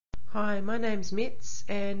Hi, my name's Mitz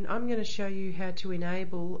and I'm going to show you how to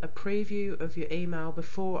enable a preview of your email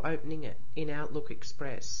before opening it in Outlook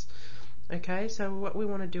Express. Okay, so what we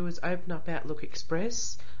want to do is open up Outlook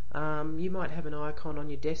Express. You might have an icon on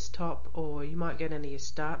your desktop, or you might get into your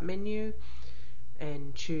start menu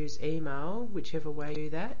and choose email, whichever way you do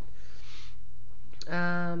that.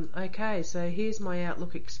 Okay, so here's my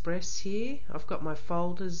Outlook Express here. I've got my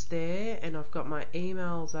folders there and I've got my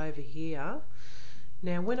emails over here.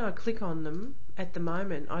 Now when I click on them, at the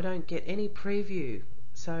moment I don't get any preview,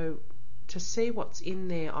 so to see what's in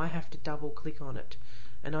there I have to double click on it,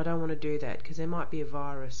 and I don't want to do that because there might be a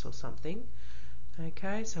virus or something.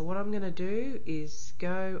 Okay, so what I'm going to do is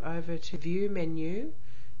go over to View menu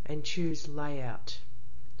and choose Layout.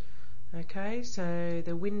 Okay, so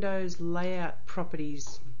the Windows Layout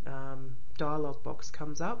Properties dialog box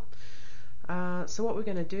comes up. So what we're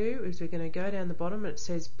going to do is we're going to go down the bottom and it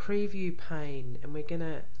says Preview Pane, and we're going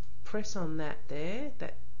to press on that there,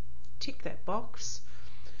 tick that box,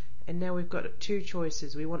 and now we've got two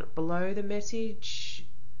choices. We want it below the message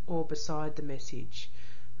or beside the message.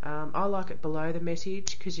 I like it below the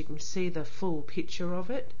message because you can see the full picture of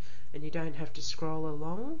it and you don't have to scroll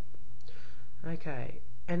along. Okay,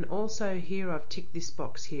 and also here I've ticked this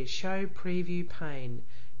box here, Show Preview Pane.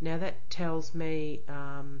 Now that tells me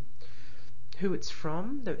who it's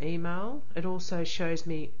from, the email. It also shows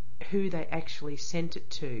me who they actually sent it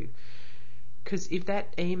to, because if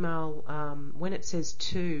that email, when it says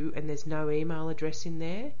to and there's no email address in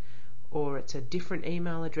there, or it's a different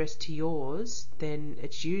email address to yours, then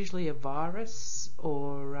it's usually a virus,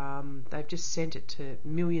 or they've just sent it to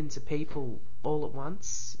millions of people all at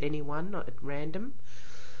once, anyone, not at random.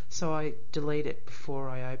 So I delete it before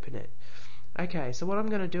I open it. Okay, so what I'm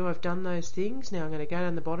going to do, I've done those things. Now I'm going to go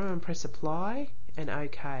down the bottom and press Apply and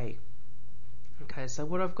OK. Okay, so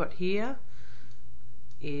what I've got here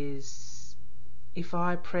is if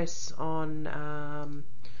I press on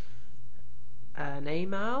an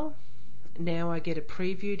email, now I get a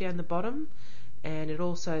preview down the bottom, and it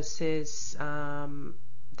also says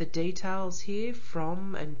the details here,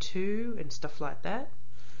 from and to and stuff like that.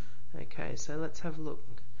 Okay, so let's have a look.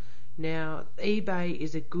 Now eBay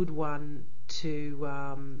is a good one to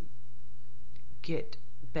get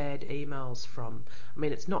bad emails from. I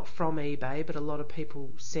mean, it's not from eBay, but a lot of people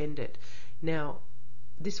send it. Now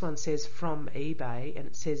this one says from eBay and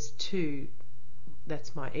it says to,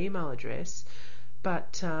 that's my email address,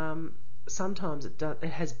 but sometimes it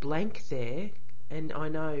has blank there, and I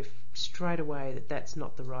know straight away that that's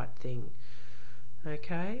not the right thing.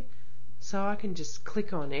 Okay, so I can just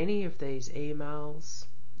click on any of these emails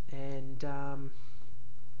and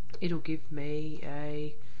it'll give me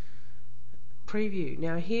a preview.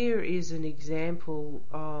 Now here is an example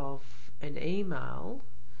of an email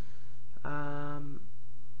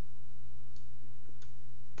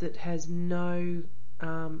that has no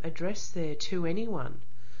address there to anyone,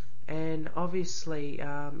 and obviously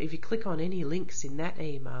if you click on any links in that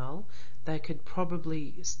email, they could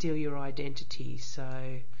probably steal your identity,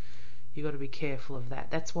 so you've got to be careful of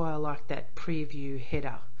that. That's why I like that preview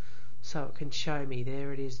header, so it can show me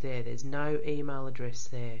there it is there. There's no email address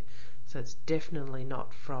there, so it's definitely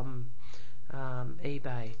not from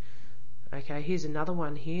eBay. Okay, here's another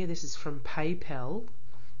one here. This is from PayPal.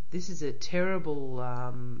 This is a terrible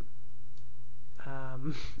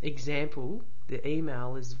example. The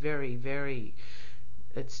email is very,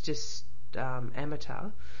 it's just amateur.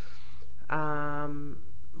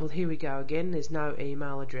 Well, here we go again. There's no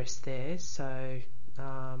email address there, so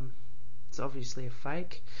it's obviously a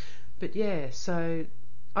fake. But yeah, so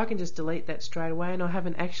I can just delete that straight away, and I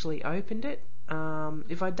haven't actually opened it.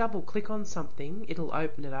 If I double click on something, it'll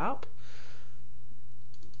open it up.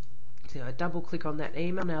 So I double click on that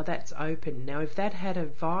email, now that's open. Now if that had a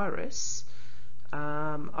virus,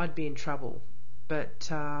 I'd be in trouble. But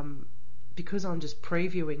because I'm just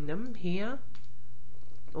previewing them here,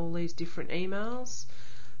 all these different emails,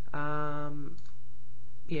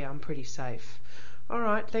 yeah, I'm pretty safe.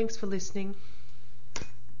 Alright, thanks for listening.